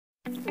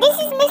This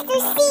is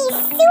Mr. C's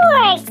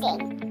sewer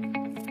thing.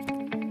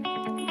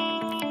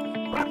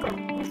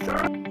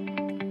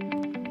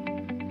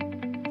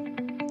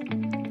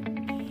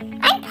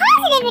 I'm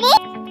positive it is.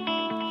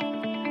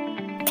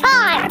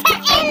 Time to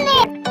end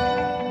this.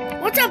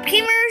 What's up,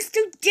 gamers?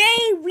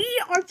 Today we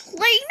are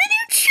playing the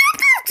new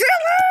chapter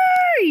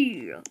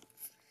today.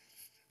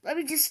 Let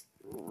me just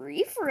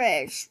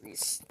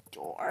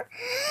restore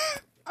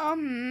a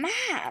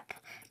map.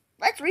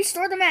 Let's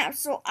restore the map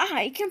so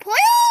I can play.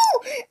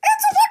 Oh,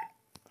 it's a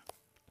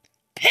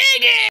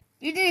piggy.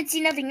 You didn't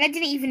see nothing. I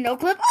didn't even know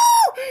clip.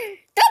 Oh,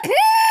 the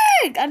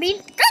pig. I mean,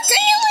 the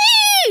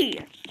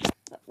daily.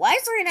 Why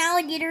is there an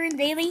alligator in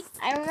daily?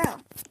 I don't know.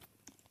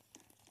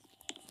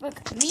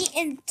 Look, me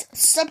and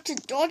sub to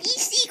Doggy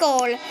Seagull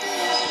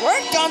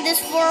worked on this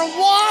for a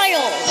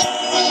while.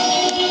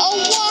 Oh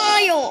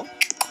no!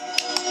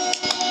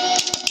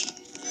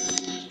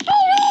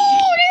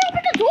 They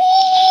opened the door!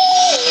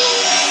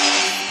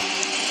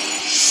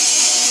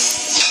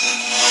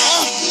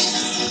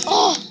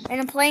 Oh, and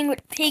I'm playing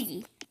with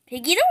Piggy.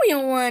 Piggy the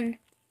real one.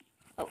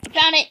 Oh,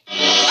 found it.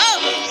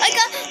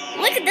 Oh,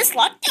 look at this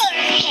lock. Get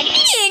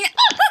in.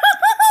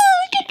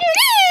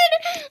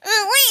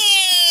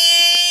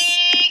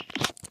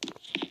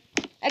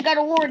 I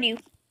gotta warn you.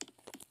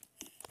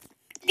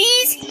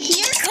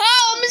 Here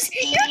comes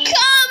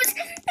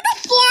the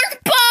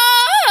fourth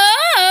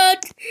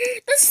bot!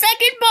 The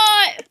second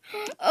bot!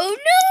 Oh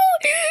no!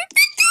 The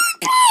third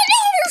bot! No,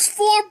 there's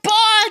 4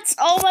 bots!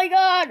 Oh my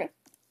god!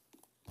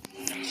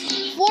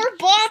 4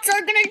 bots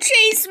are gonna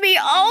chase me!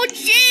 Oh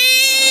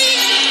jeez!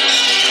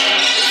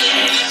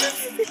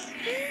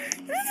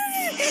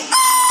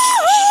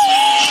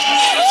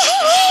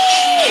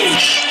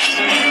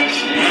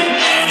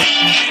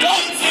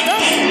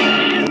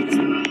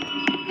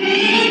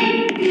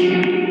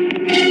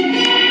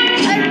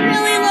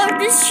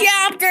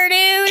 Chapter,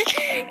 dude!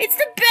 It's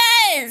the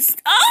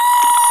best! Oh!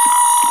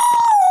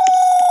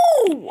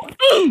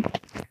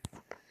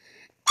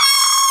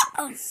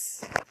 Oh,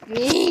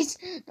 jeez!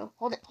 No,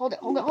 hold it!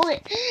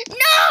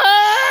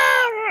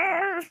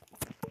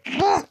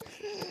 No!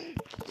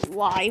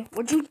 Why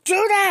would you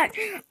do that?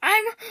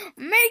 I'm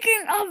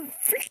making a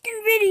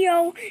freaking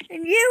video,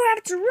 and you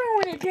have to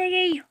ruin it,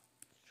 Piggy!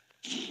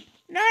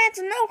 Now I have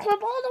to no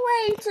clip all the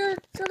way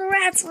to the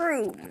rat's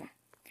room.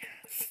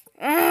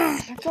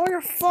 It's all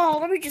your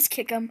fault. Let me just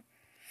kick him.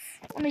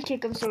 Let me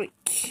kick him so we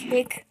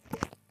kick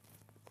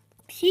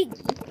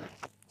Piggy.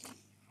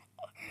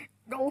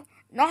 No,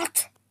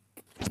 not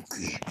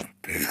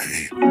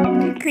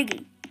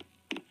Piggy.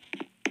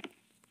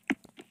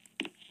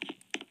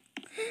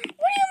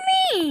 What do you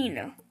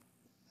mean?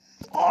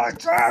 I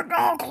said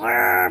no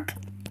clip.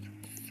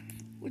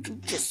 Would you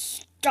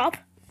just stop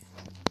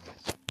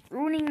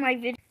ruining my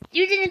video?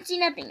 You didn't see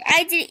nothing.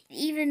 I didn't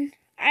even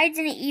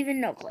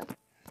no clip.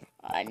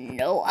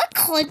 No, a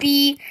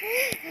clippy.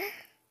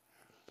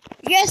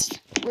 Yes,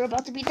 we're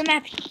about to beat the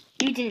map.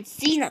 You didn't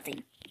see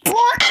nothing. Mr.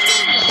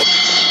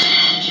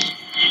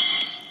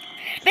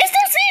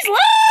 C's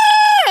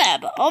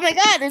lab! Oh my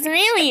god, there's an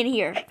alien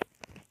here.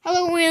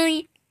 Hello,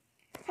 Willie.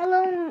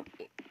 Hello,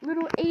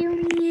 little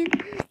alien.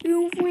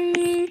 You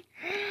win.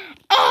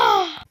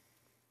 Oh!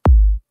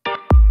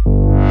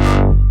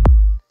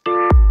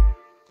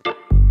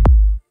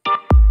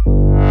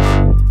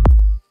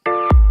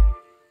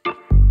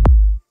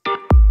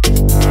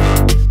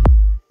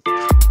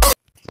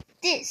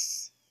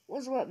 This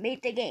was what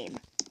made the game.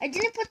 I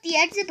didn't put the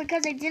exit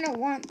because I didn't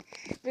want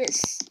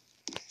this.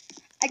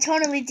 I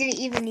totally didn't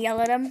even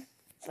yell at him.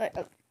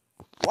 But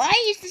why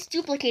is this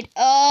duplicate?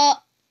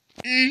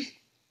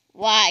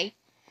 Why?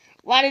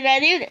 Why did I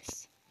do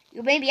this?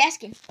 You may be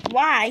asking,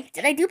 why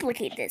did I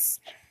duplicate this?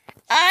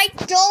 I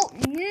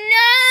don't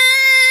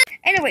know.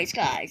 Anyways,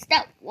 guys,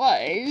 that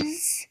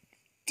was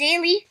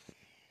Daily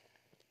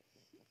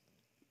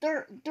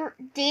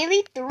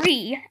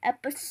 3,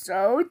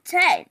 episode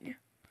 10.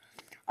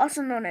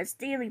 Also known as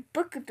Daily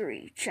Book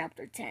 3,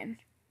 Chapter 10.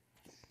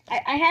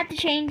 I had to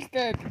change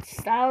the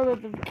style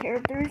of the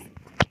characters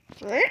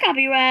for their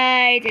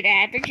copyright, and I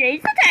had to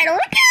change the title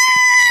of the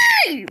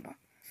game!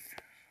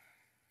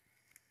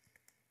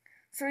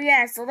 So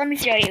yeah, so let me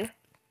show you.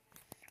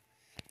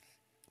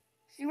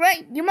 See,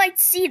 right? You might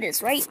see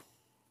this, right?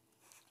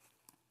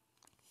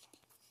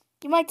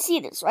 You might see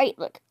this, right?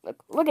 Look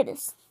at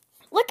this.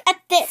 Look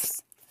at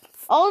this!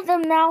 All of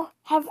them now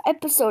have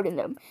episode in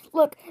them.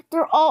 Look,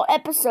 they're all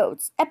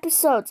episodes.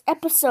 Episode.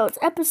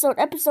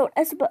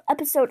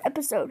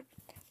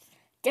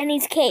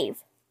 Denny's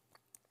Cave.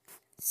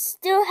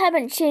 Still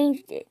haven't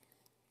changed it.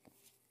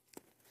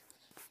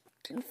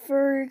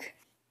 Conferg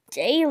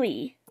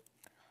Daily.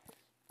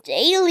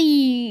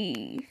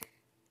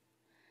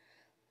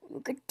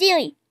 Look at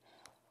Daily.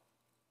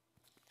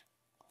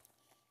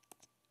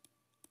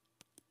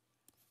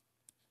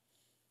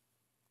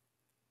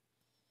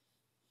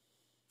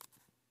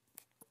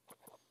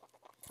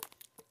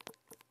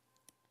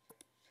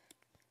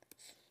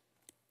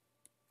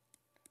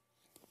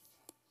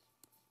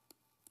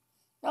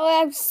 Oh,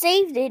 I've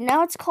saved it.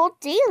 Now it's called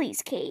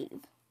Daily's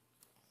Cave.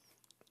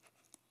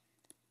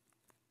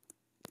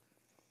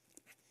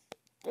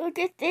 Look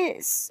at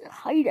this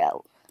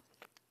hideout.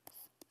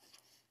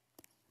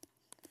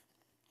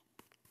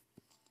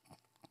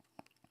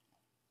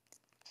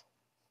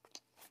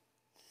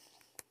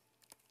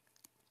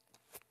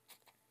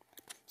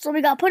 So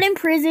we got put in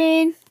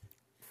prison,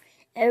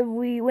 and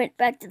we went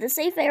back to the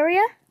safe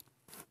area.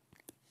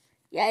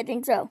 Yeah, I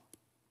think so.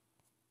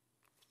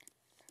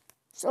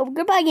 So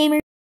goodbye, gamers.